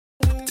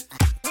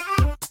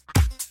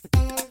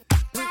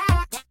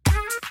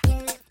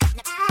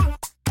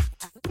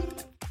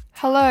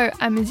Hello,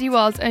 I'm Izzy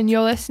Wells and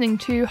you're listening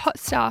to Hot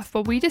Stuff,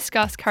 where we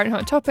discuss current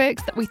hot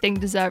topics that we think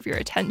deserve your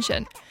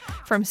attention.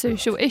 From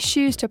social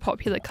issues to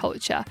popular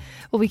culture,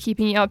 we'll be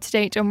keeping you up to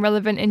date on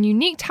relevant and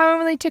unique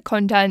Taiwan-related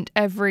content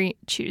every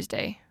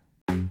Tuesday.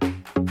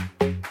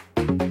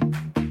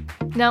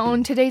 Now,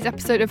 on today's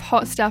episode of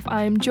Hot Stuff,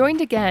 I am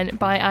joined again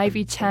by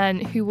Ivy Chen,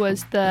 who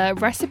was the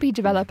recipe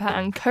developer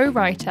and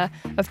co-writer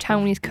of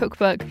Taiwanese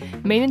cookbook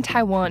Made in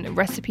Taiwan,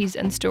 Recipes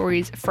and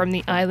Stories from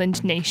the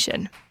Island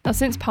Nation. Now,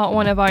 since part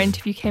one of our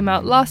interview came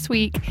out last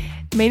week,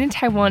 Made in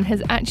Taiwan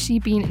has actually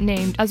been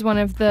named as one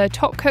of the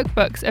top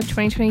cookbooks of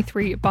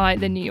 2023 by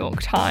the New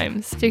York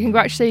Times. So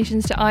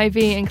congratulations to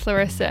Ivy and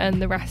Clarissa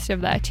and the rest of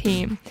their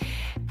team.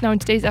 Now, in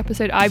today's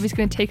episode, Ivy's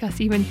going to take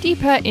us even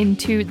deeper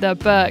into the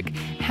book.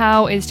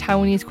 How is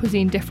Taiwanese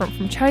cuisine different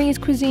from Chinese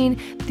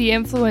cuisine? The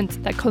influence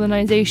that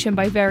colonization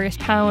by various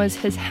powers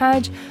has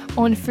had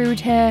on food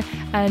here,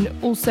 and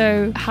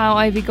also how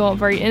Ivy got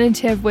very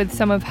innovative with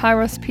some of her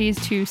recipes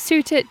to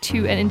suit it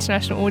to an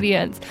international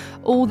audience.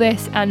 All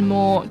this and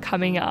more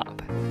coming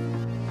up.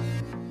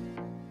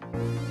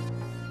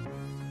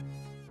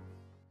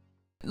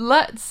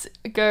 Let's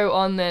go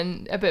on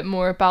then a bit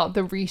more about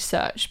the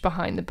research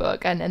behind the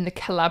book and the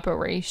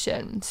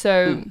collaboration.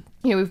 So,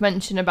 we've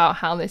mentioned about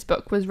how this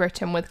book was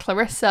written with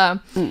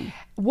Clarissa.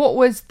 What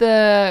was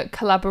the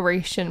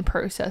collaboration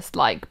process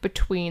like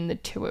between the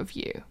two of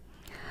you?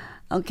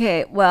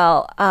 Okay,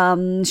 well,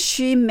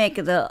 she make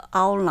the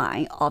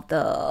outline of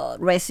the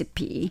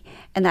recipe,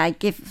 and I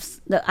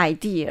give the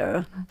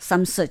idea,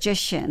 some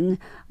suggestion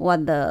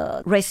what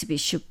the recipe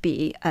should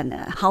be and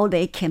how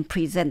they can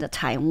present the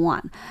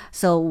Taiwan.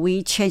 So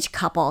we change a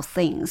couple of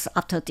things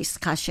after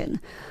discussion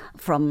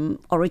from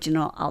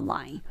original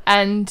outline.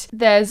 And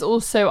there's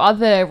also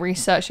other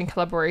research and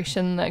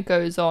collaboration that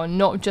goes on,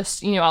 not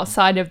just,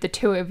 outside of the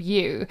two of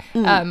you.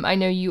 I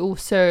know you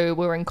also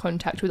were in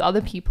contact with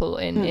other people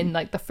in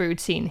like the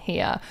food scene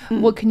here.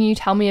 What can you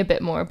tell me a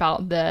bit more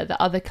about the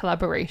other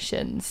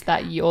collaborations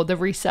or the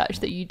research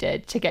that you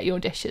did to get your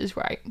dishes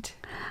right?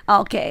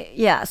 Okay,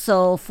 yeah.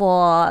 So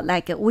for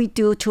we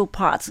do two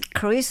parts.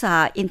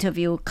 Clarissa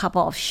interview a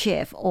couple of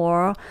chefs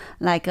or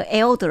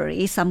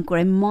elderly, some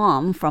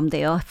grandmom from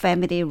their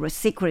family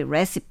secret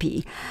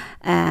recipe,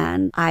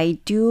 and I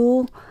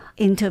do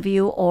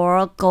interview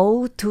or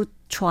go to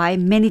try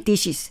many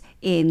dishes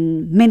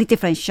in many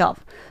different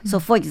shops. So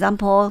for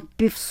example,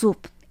 beef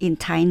soup in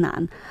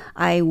Tainan,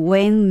 I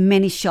went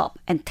many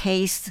shops and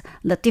taste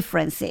the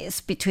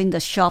differences between the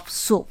shop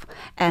soup,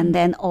 and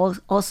then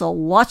also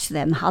watch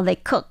them how they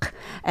cook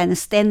and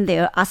stand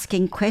there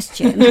asking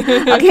questions,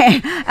 okay,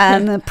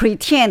 and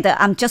pretend that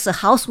I'm just a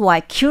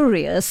housewife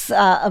curious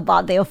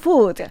about their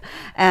food,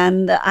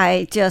 and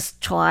I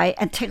just try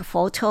and take a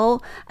photo,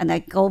 and I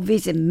go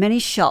visit many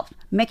shops.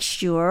 Make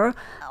sure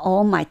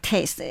all my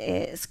taste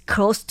is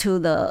close to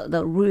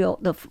the real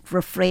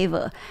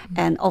flavor,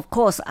 and of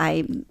course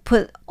I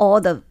put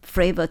all the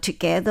flavor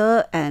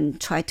together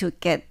and try to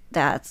get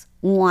that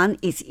one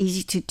is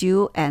easy to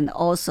do and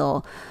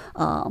also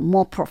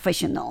more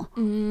professional.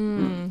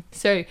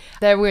 So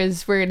there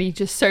was really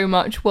just so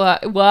much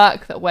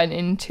work that went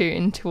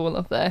into all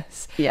of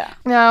this. Yeah.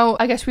 Now,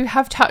 I guess we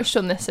have touched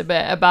on this a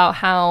bit about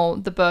how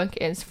the book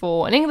is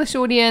for an English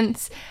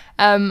audience.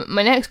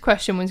 My next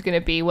question was going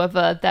to be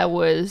whether there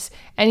was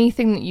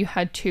anything that you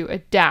had to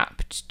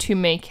adapt to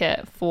make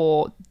it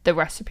for the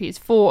recipes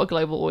for a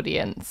global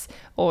audience,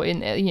 or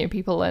in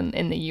people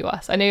in the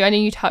US. I know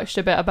you touched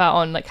a bit about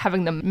on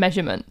having the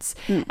measurements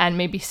and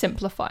maybe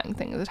simplifying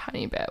things a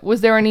tiny bit. Was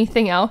there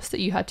anything else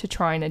that you had to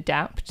try and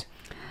adapt?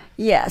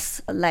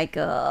 Yes,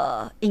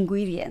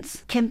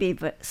 ingredients can be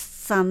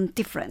some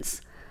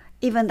difference,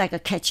 even a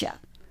ketchup.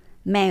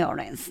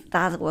 Mayonnaise,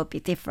 that will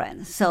be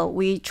different. So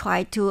we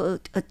try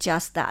to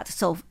adjust that.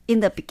 So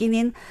in the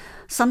beginning,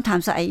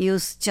 sometimes I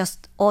use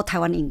just all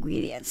Taiwan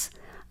ingredients,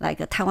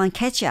 like a Taiwan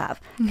ketchup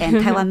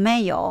and Taiwan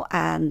mayo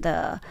and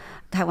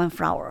Taiwan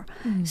flour.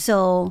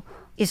 So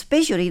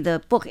especially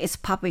the book is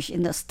published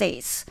in the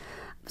States.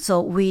 So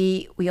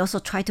we also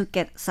try to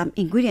get some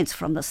ingredients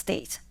from the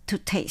States to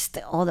taste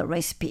all the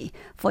recipe.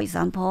 For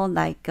example,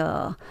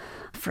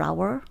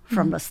 flour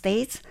from the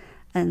States,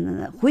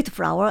 and wheat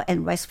flour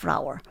and rice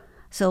flour.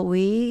 So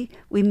we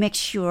make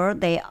sure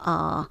they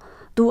are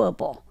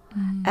doable.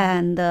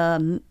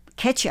 And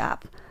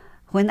ketchup,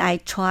 when I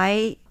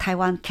try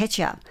Taiwan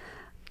ketchup,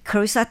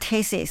 Clarissa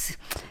tastes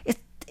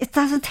it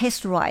doesn't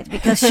taste right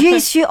because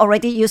she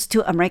already used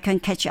to American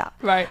ketchup.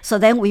 Right. So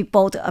then we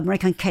bought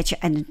American ketchup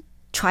and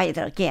try it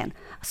again.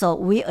 So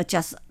we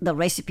adjust the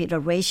recipe, the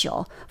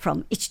ratio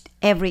from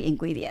every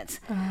ingredient.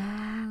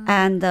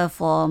 And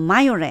for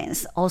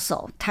mayonnaise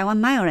also,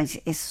 Taiwan mayonnaise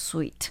is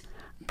sweet.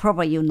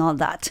 Probably you know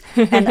that.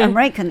 And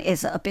American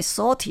is a bit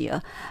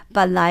saltier,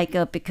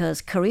 but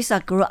because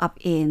Clarissa grew up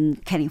in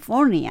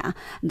California,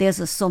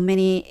 there's so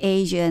many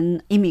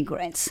Asian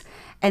immigrants,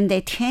 and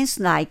they taste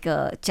like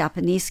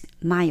Japanese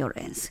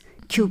mayonnaise,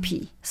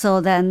 QP.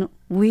 So then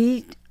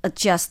we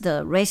adjust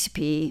the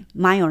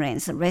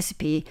mayonnaise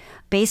recipe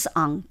based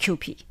on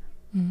QP.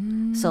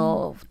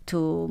 So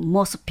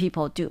most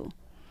people do.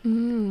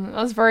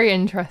 That's very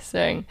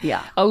interesting.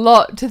 Yeah. A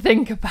lot to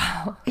think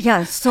about.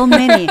 Yeah, so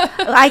many.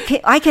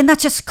 I cannot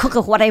just cook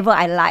whatever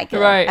I like.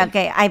 Right.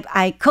 Okay,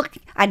 I cook,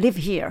 I live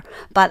here,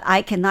 but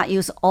I cannot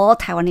use all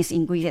Taiwanese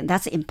ingredients.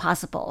 That's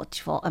impossible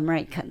for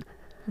American.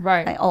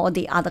 Right. Like all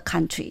the other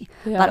country.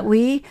 Yeah. But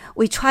we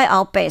try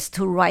our best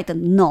to write a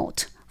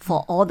note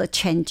for all the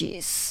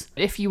changes.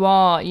 If you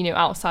are,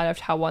 outside of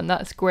Taiwan,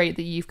 that's great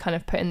that you've kind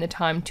of put in the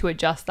time to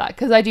adjust that.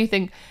 Because I do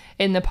think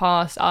in the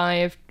past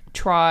I've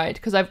tried,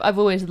 because I've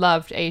always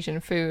loved Asian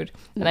food,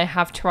 and I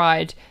have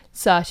tried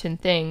certain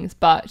things,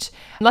 but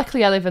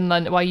luckily I live in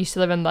London. Well, I used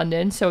to live in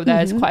London, so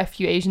there's quite a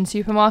few Asian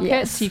supermarkets.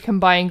 Yes. So you can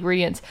buy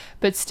ingredients,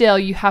 but still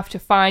you have to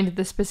find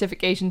the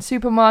specific Asian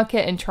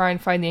supermarket and try and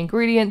find the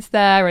ingredients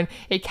there, and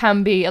it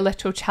can be a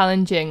little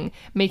challenging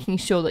making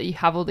sure that you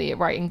have all the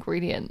right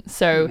ingredients.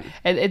 So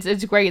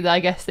it's great that I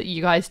guess that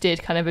you guys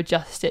did kind of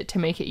adjust it to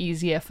make it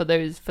easier for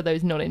those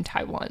not in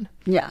Taiwan.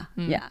 Yeah.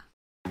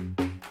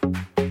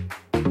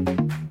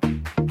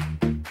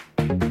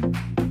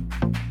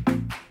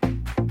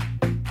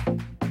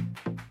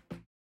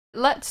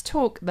 Let's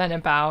talk then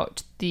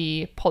about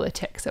the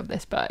politics of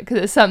this book, because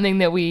it's something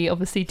that we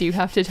obviously do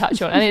have to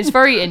touch on, and it's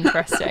very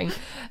interesting.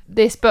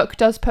 This book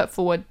does put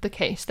forward the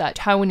case that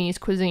Taiwanese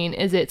cuisine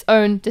is its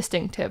own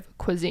distinctive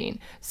cuisine.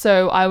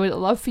 So I would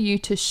love for you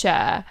to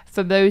share,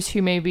 for those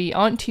who maybe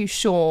aren't too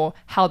sure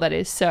how that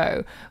is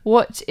so,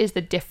 what is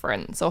the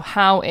difference, or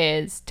how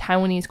is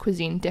Taiwanese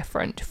cuisine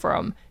different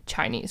from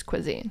Chinese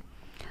cuisine?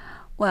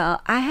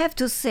 Well, I have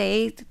to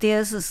say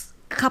there's a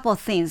couple of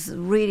things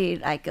really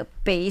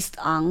based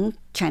on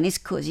Chinese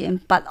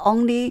cuisine, but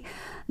only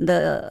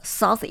the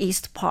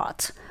southeast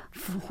part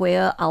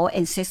where our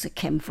ancestors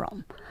came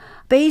from.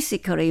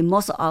 Basically,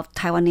 most of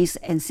Taiwanese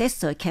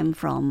ancestors came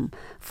from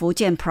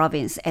Fujian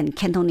province and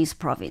Cantonese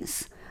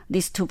province.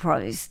 These two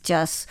provinces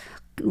just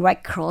right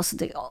across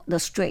the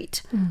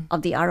strait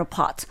of the other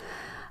part.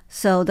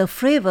 So the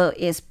flavor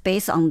is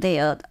based on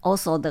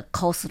also the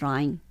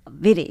coastline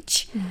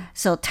village.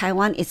 So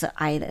Taiwan is an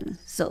island.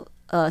 So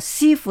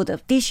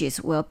seafood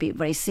dishes will be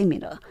very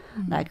similar.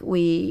 Like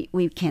we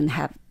can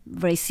have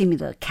very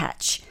similar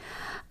catch.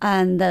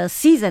 And the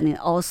seasoning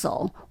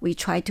also, we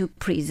try to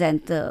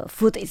present the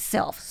food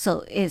itself.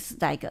 So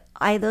it's like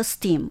either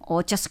steam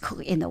or just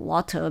cook in the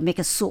water, make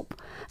a soup.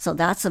 So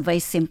that's a very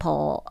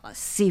simple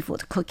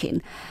seafood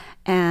cooking.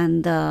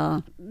 And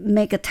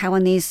make a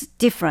Taiwanese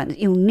different,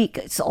 unique.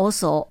 It's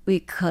also,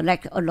 we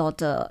collect a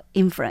lot of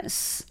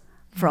influence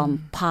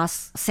from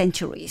past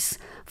centuries,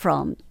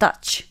 from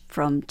Dutch,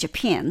 from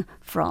Japan,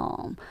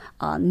 from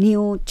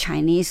new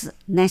Chinese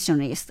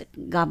nationalist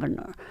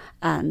governor,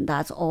 and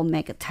that's all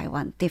make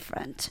Taiwan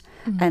different.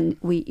 And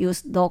we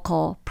use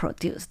local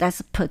produce.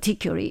 That's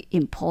particularly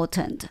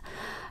important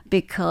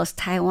because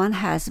Taiwan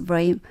has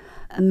very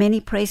many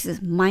places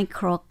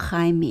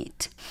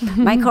microclimate.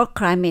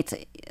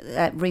 Microclimate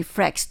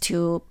reflects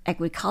to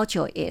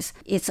agriculture is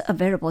it's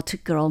available to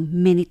grow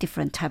many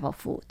different type of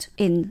food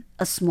in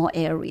a small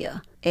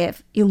area.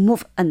 If you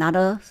move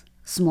another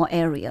small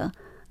area,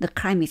 the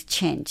climate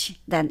change,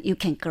 then you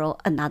can grow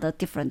another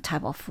different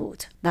type of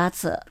food.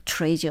 That's a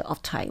treasure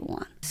of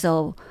Taiwan.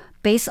 So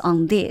based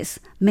on this,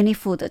 many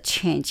food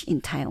change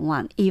in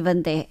Taiwan,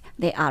 even they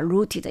are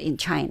rooted in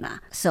China.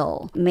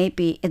 So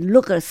maybe it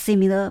looks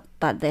similar,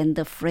 but then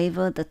the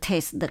flavor, the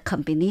taste, the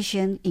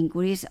combination,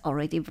 ingredients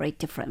already very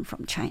different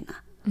from China.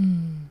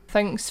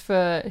 Thanks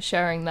for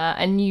sharing that.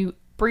 And you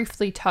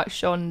briefly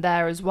touched on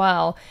there as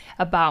well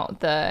about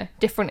the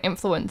different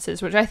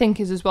influences, which I think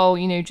is as well,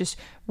 just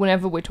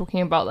whenever we're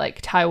talking about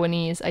like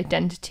Taiwanese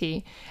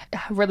identity,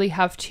 really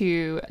have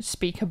to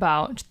speak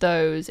about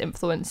those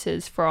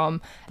influences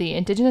from the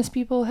indigenous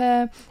people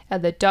here,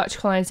 the Dutch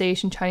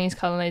colonization, Chinese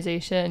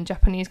colonization,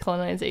 Japanese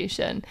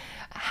colonization.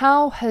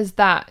 How has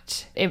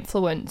that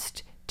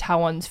influenced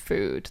Taiwan's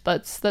food?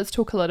 Let's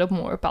talk a little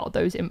more about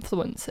those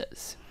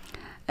influences.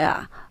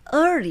 Yeah,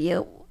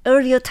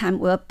 earlier time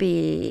will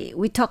be,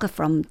 we talk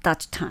from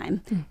Dutch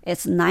time.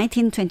 It's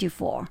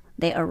 1924,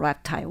 they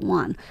arrived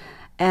Taiwan.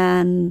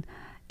 And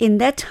in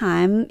that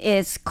time,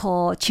 it's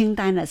called Qing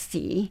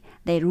Dynasty.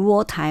 They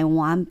rule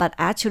Taiwan, but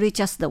actually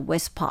just the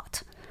west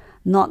part,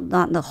 not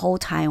the whole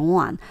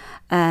Taiwan.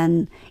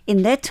 And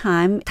in that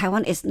time,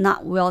 Taiwan is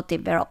not well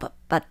developed,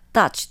 but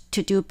Dutch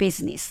to do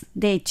business.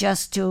 They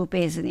just do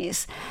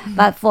business.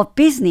 But for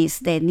business,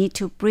 they need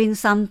to bring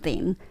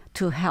something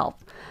to help.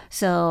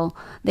 So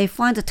they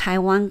find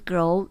Taiwan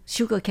grow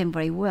sugarcane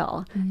very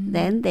well.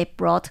 Then they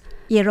brought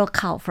yellow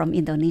cow from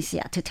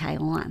Indonesia to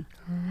Taiwan.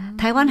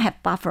 Taiwan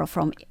had buffalo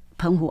from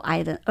Penghu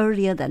Island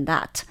earlier than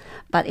that,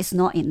 but it's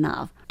not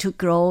enough to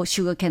grow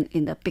sugarcane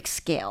in the big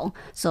scale.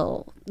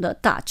 So the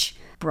Dutch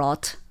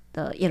brought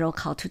the yellow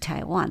cow to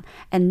Taiwan.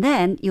 And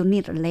then you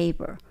need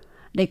labor.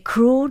 They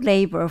crew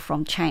labor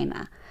from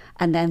China,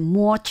 and then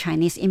more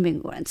Chinese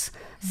immigrants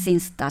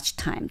since Dutch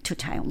time to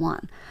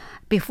Taiwan.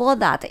 before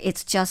that,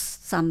 it's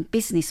just some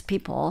business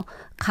people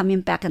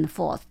coming back and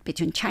forth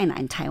between China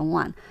and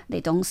Taiwan.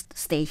 They don't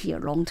stay here a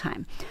long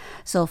time.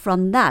 So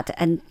from that,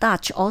 and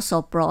Dutch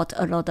also brought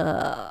a lot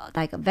of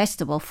like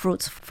vegetable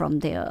fruits from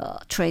their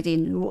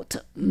trading route,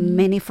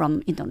 many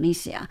from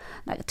Indonesia,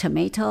 like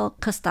tomato,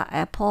 custard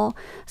apple,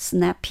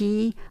 snap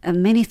pea,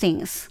 and many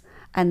things.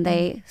 And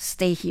they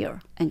stay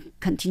here and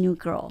continue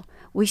grow.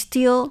 We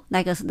still,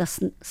 like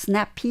the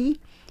snap pea,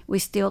 we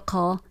still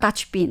call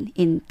Dutch bean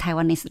in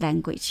Taiwanese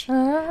language,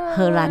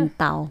 Helan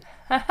Dao.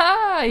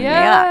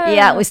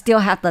 Yeah, we still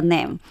have the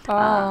name.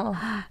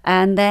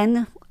 And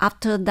then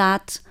after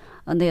that,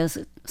 there's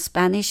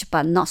Spanish,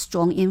 but not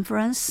strong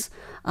influence,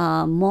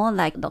 more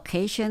like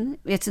location.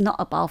 It's not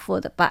about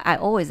food, but I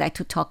always like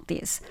to talk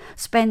this.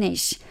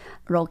 Spanish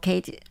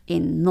located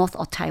in north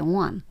of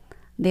Taiwan.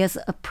 There's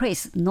a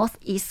place,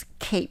 Northeast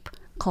Cape,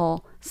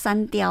 called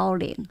San Diao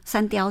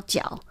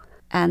Jiao.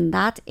 And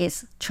that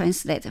is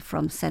translated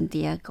from San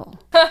Diego.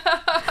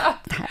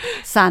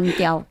 San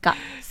Diego.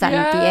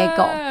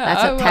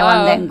 That's a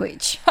Taiwan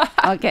language.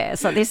 Okay,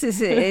 so this is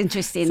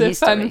interesting it's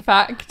history. A fun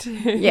fact.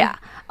 Yeah.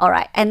 All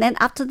right. And then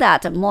after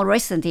that, more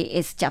recently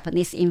is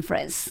Japanese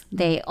influence.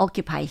 They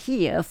occupy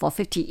here for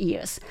 50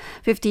 years.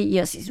 50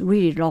 years is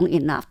really long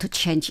enough to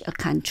change a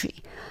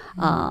country,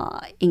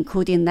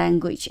 including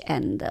language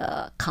and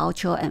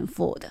culture and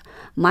food.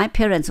 My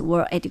parents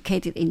were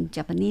educated in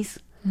Japanese.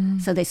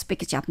 So they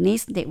speak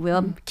Japanese, they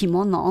wear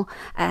kimono,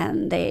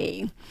 and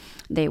they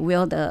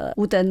wear the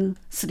wooden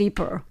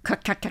slipper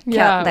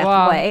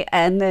that way.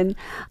 And then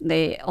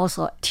they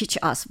also teach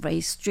us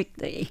very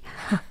strictly.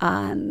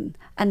 And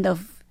the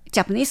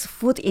Japanese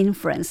food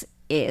influence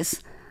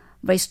is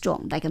very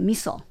strong, like a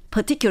miso,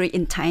 particularly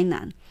in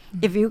Tainan.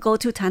 If you go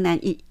to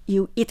Tainan,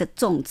 you eat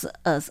zongzi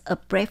as a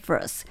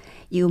breakfast,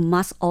 you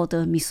must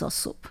order miso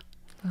soup.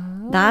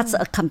 That's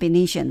a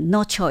combination,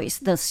 no choice.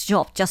 The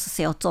shop just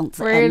sell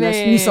zongzi and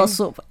miso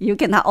soup. You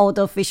cannot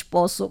order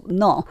fishball soup,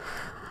 no.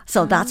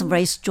 So that's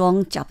very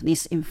strong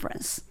Japanese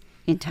influence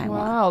in Taiwan.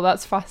 Wow,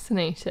 that's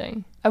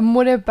fascinating. And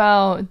what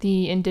about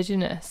the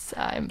indigenous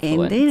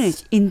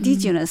influence?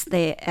 Indigenous,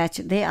 they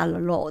are a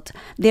lot.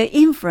 Their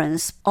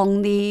influence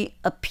only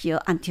appear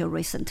until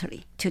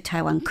recently to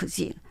Taiwan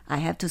cuisine. I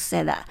have to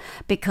say that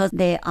because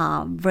they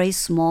are very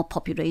small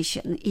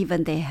population,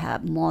 even they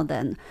have more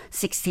than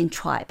 16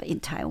 tribes in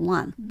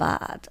Taiwan,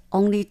 but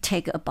only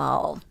take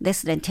about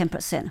less than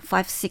 10%,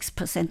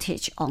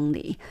 5-6%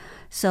 only.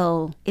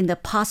 So in the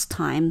past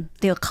time,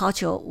 their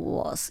culture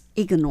was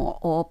ignored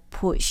or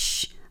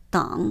pushed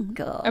down.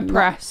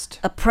 Oppressed,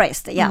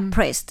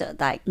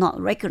 like not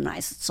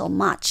recognized so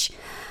much.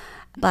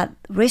 But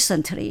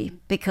recently,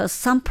 because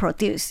some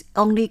produce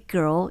only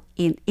grow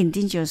in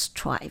indigenous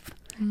tribe,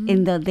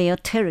 in their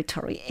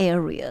territory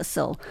area.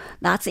 So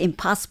that's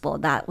impossible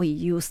that we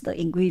use the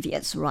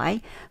ingredients,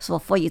 right? So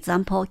for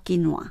example,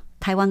 quinoa.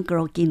 Taiwan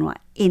grow quinoa,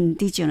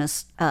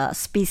 indigenous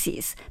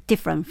species,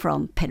 different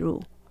from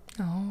Peru.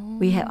 Oh.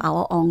 We have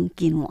our own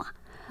quinoa,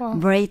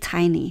 very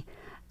tiny,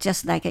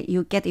 just like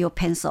you get your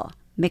pencil,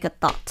 make a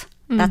dot.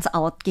 That's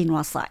our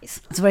quinoa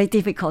size. It's very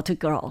difficult to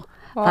grow.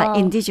 But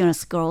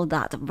indigenous grow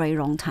that a very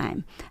long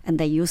time, and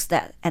they use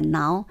that, and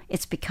now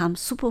it's become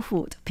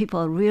superfood.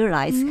 People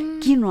realize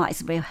quinoa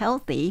is very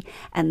healthy,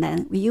 and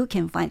then you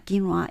can find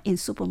quinoa in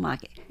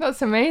supermarket.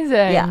 That's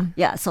amazing.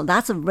 Yeah. So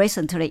that's a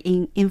recently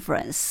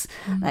influence,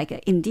 like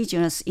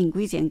indigenous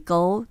ingredient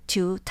go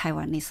to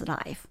Taiwanese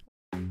life.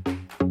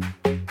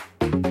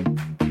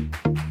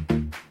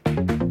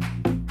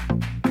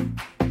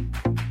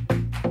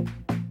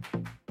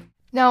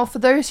 Now, for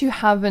those who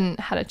haven't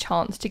had a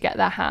chance to get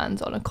their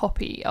hands on a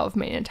copy of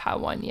Made in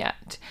Taiwan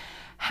yet,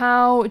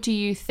 how do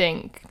you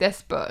think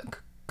this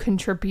book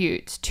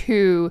contributes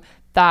to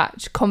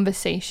that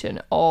conversation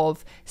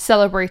of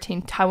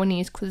celebrating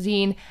Taiwanese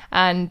cuisine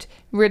and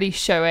really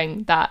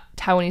showing that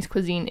Taiwanese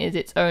cuisine is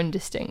its own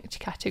distinct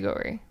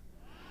category?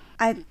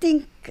 I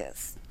think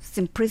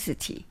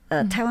simplicity.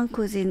 Taiwan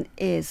cuisine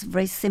is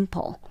very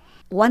simple.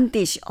 One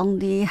dish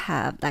only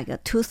have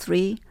like 2,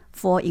 3,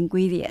 4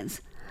 ingredients.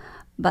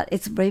 But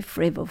it's very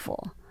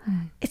flavorful.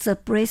 It's a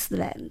blessed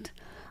land.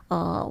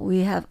 We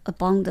have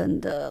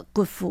abundant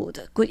good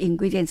food, good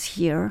ingredients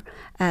here,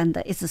 and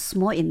it's a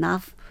small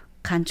enough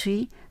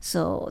country,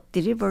 so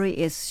delivery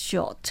is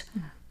short,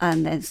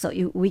 and then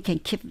we can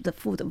keep the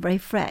food very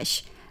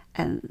fresh,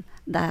 and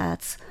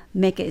that's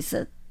make it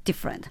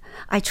different.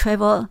 I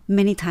travel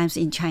many times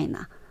in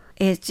China.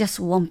 It just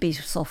won't be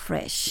so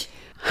fresh.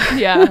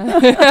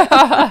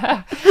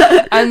 Yeah.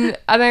 and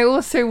I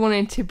also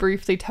wanted to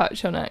briefly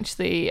touch on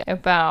actually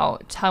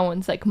about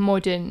Taiwan's like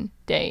modern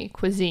day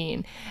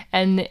cuisine,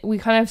 and we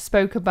kind of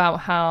spoke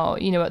about how,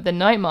 you know, at the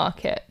night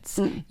markets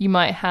you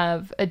might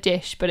have a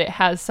dish but it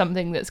has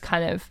something that's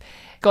kind of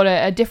got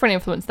a different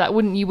influence that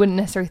you wouldn't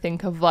necessarily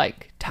think of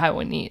like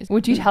Taiwanese.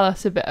 Would you tell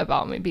us a bit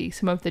about maybe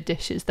some of the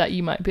dishes that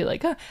you might be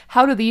like,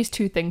 how do these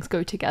two things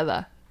go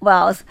together?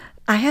 Well,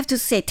 I have to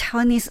say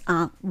Taiwanese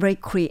are very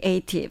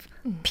creative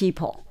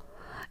people.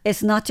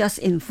 It's not just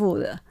in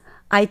food.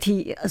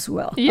 IT as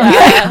well.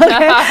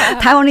 Yeah.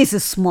 Taiwanese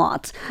is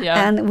smart.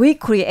 Yeah. And we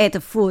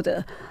create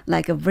food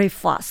like very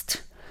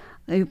fast.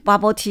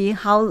 Bubble tea,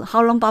 how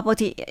long bubble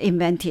tea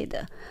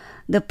invented?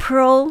 The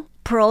pearl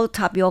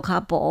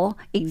tapioca bowl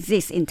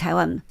exists in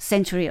Taiwan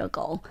century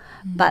ago.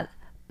 But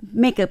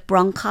make a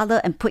brown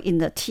color and put in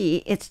the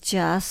tea, it's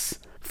just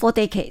 4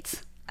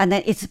 decades. And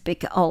then it's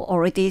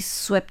already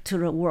swept to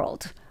the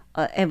world.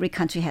 Every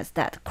country has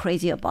that,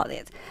 crazy about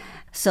it.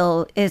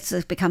 So it's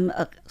become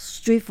a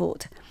street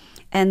food.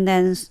 And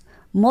then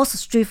most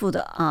street food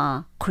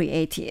are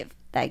creative,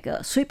 like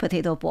a sweet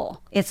potato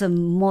bowl. It's a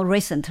more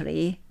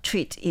recently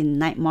treat in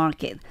night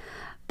market.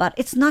 But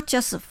it's not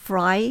just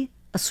fry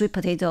a sweet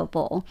potato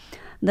bowl.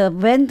 The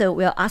vendor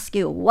will ask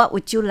you, what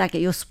would you like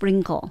you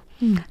sprinkle?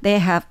 They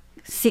have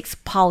 6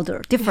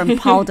 different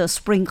powder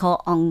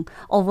sprinkle on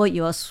over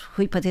your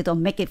sweet potato,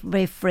 make it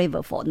very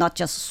flavorful, not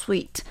just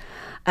sweet.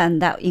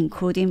 And that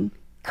including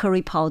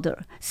curry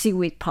powder,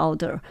 seaweed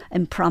powder,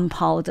 and plum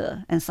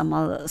powder, and some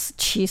others,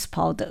 cheese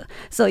powder.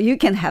 So you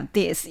can have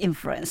this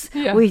influence.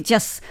 Yeah. We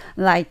just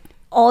like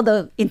all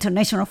the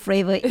international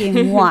flavor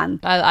in one.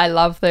 I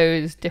love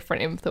those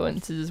different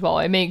influences as well.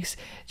 It makes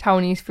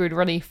Taiwanese food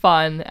really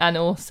fun and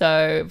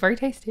also very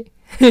tasty.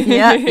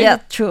 Yeah,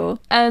 true.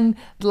 And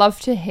love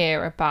to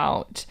hear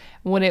about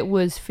what it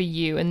was for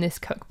you in this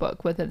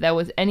cookbook, whether there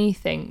was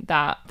anything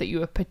that you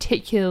were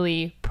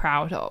particularly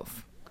proud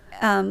of.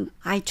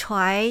 I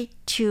try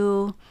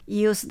to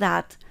use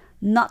that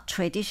not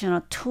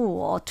traditional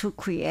tool to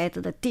create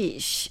the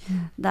dish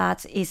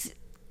that is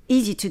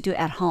easy to do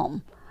at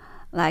home,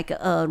 like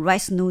a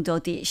rice noodle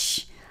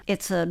dish.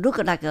 It's look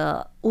like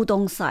a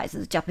udon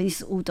size,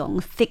 Japanese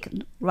udon, thick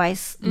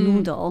rice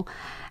noodle.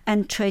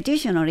 And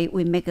traditionally,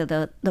 we make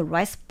the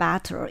rice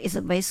batter. It's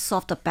a very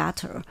soft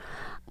batter.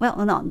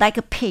 Well, no, like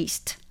a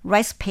paste,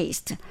 rice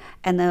paste.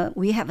 And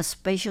we have a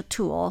special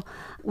tool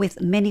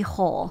with many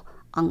holes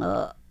on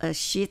a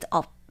sheet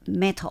of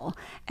metal.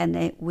 And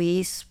then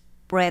we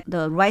spread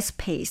the rice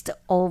paste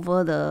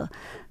over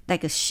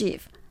like a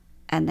sheet.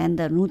 And then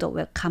the noodle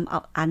will come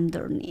out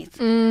underneath.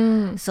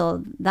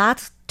 So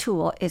that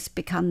tool is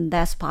become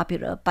less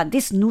popular. But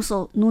this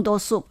noodle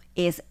soup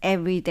is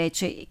everyday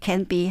treat. It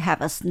can be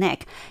have a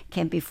snack,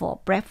 can be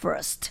for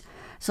breakfast.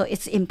 So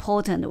it's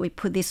important we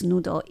put this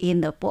noodle in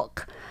the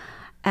book.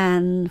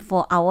 And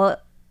for our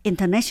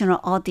international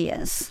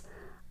audience,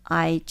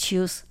 I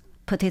choose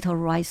potato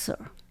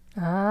ricer.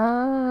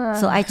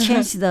 So I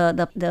changed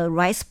the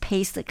rice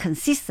paste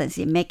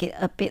consistency, make it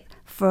a bit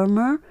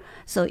firmer,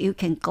 so you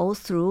can go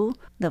through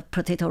the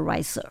potato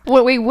ricer.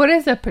 Wait, what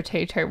is a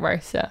potato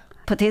ricer?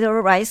 Potato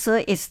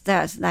ricer is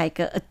that like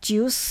a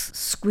juice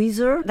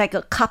squeezer, like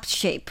a cup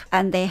shape,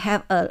 and they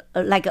have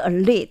like a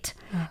lid,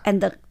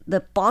 and the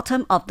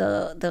bottom of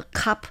the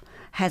cup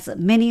has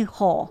many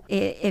holes.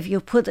 If you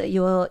put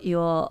your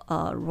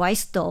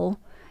rice dough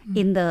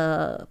in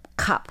the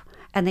cup,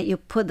 and then you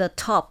put the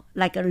top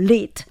like a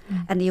lid,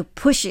 and you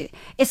push it.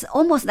 It's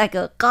almost like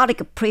a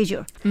garlic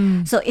pressure.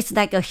 So it's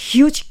like a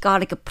huge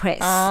garlic press.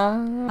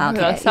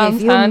 That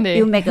sounds handy.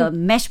 You make a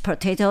mashed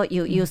potato,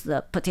 you use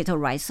the potato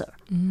ricer.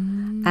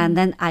 And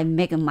then I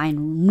make my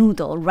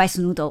rice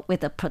noodle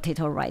with the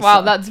potato ricer.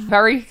 Wow, that's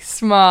very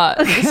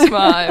smart.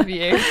 Smart of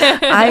you.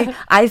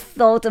 I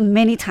thought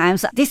many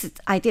times this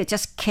idea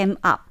just came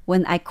up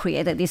when I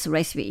created this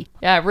recipe.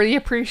 Yeah, I really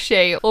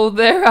appreciate all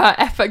the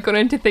effort gone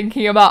into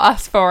thinking about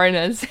us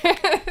foreigners.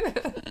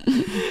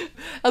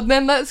 And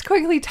then let's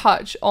quickly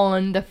touch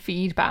on the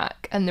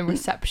feedback and the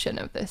reception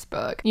of this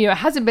book. You know, it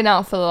hasn't been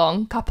out for a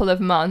long couple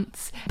of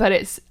months, but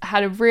it's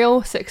had a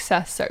real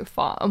success so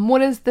far. And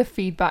what has the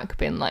feedback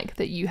been like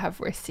that you have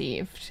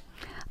received?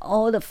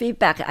 All the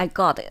feedback I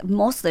got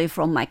mostly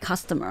from my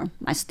customer,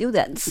 my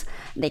students.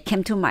 They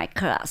came to my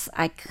class.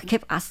 I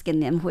kept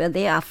asking them where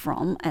they are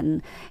from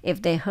and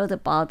if they heard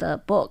about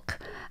the book.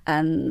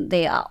 And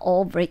they are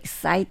all very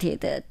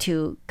excited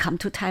to come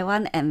to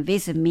Taiwan and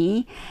visit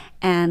me.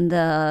 And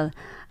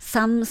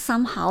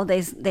somehow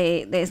they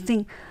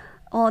think,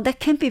 oh, that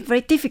can be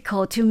very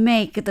difficult to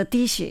make the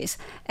dishes.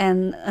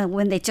 And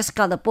when they just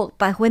got the book,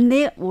 but when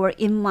they were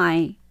in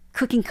my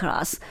cooking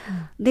class,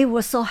 they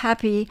were so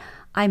happy.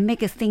 I make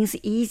things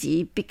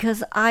easy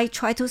because I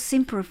try to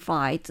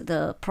simplify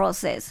the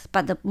process.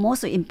 But the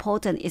most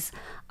important is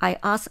I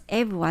ask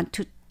everyone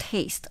to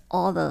taste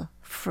all the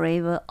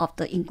flavor of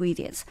the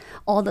ingredients,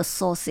 all the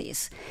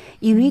sauces.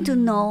 You need to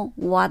know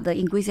what the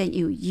ingredient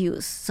you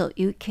use so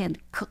you can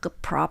cook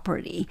it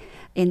properly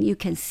and you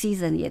can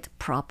season it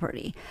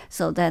properly.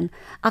 So then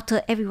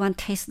after everyone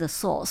tastes the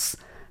sauce,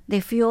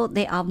 they feel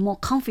they are more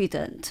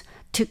confident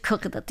to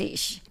cook the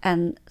dish.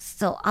 And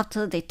so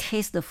after they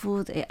taste the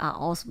food, they are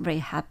also very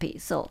happy.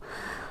 So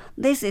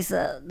this is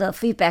the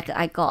feedback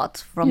I got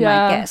from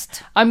my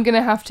guest. I'm going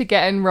to have to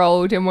get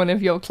enrolled in one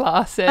of your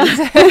classes.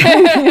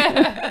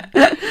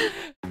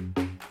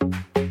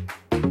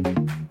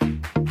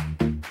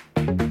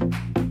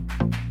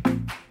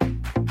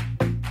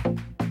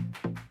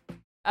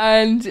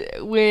 And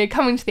we're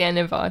coming to the end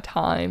of our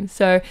time.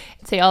 So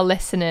say our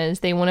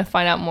listeners, they want to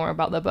find out more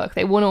about the book.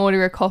 They want to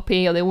order a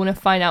copy or they want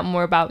to find out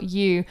more about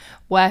you.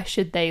 Where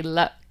should they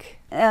look?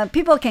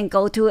 People can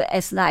go to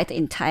S-Light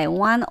in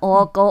Taiwan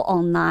or go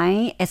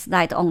online,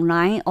 S-Light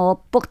online or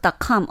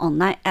book.com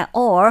online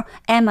or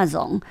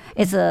Amazon.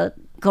 It's a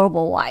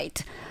global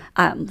wide.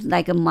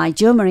 Like my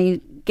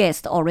Germany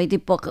guest already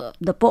booked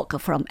the book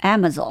from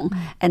Amazon,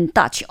 and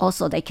Dutch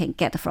also they can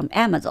get from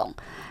Amazon.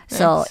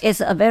 So Nice.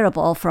 it's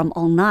available from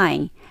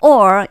online,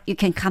 or you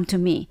can come to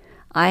me.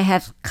 I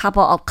have a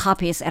couple of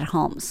copies at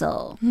home,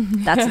 so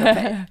that's the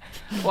best.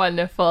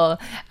 Wonderful.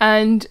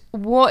 And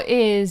what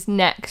is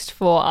next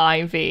for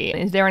Ivy?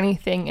 Is there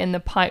anything in the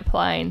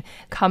pipeline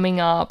coming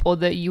up or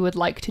that you would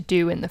like to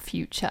do in the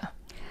future?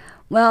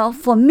 Well,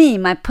 for me,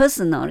 my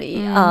personally,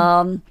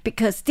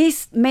 because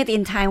this Made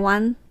in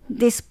Taiwan,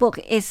 this book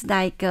is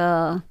like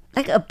a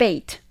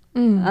bait.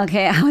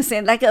 Okay, I would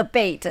say like a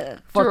bait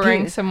for Drawing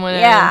people. someone in.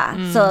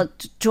 Yeah, so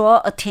to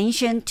draw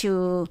attention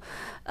to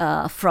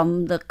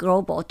from the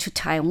global to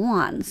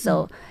Taiwan.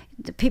 So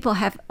the people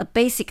have a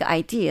basic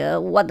idea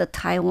what the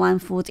Taiwan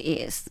food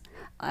is,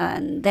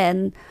 and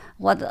then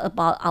what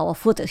about our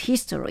food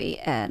history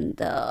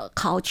and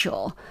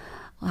culture,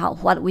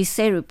 what we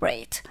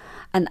celebrate.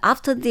 And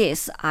after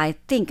this, I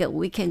think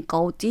we can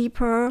go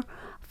deeper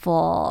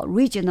for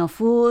regional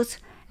foods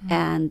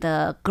and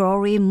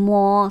growing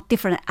more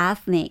different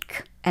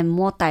ethnic and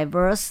more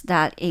diverse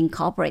that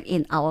incorporate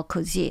in our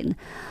cuisine.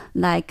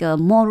 Like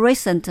more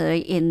recently,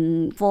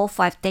 in 4 or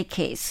 5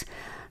 decades,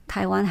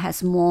 Taiwan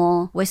has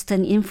more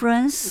Western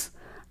influence,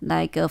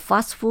 like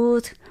fast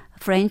food,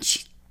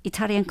 French,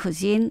 Italian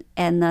cuisine,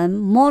 and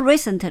more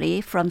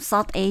recently from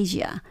South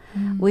Asia.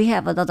 We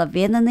have a lot of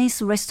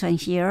Vietnamese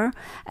restaurant here,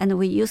 and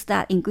we use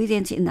that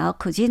ingredient in our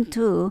cuisine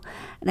too.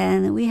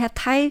 And we have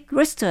Thai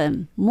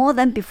restaurant more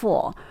than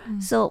before.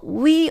 So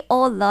we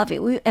all love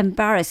it. We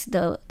embrace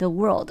the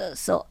world.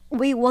 So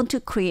we want to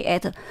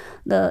create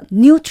the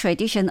new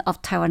tradition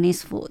of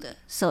Taiwanese food.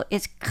 So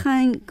it's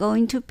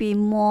going to be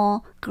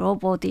more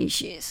global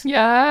dishes.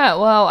 Yeah,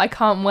 well, I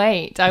can't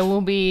wait. I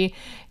will be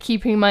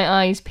keeping my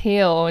eyes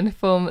peeled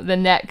for the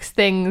next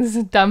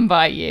things done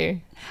by you.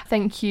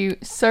 Thank you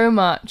so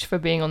much for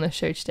being on the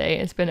show today.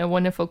 It's been a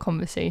wonderful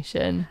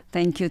conversation.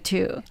 Thank you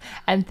too.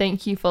 And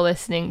thank you for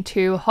listening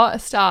to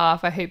Hot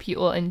Stuff. I hope you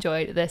all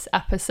enjoyed this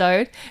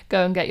episode.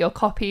 Go and get your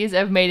copies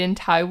of Made in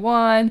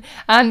Taiwan.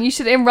 And you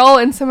should enroll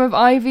in some of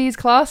Ivy's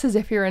classes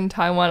if you're in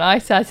Taiwan. I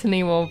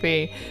certainly will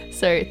be.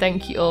 So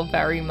thank you all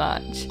very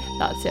much.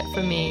 That's it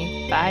for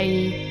me.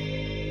 Bye.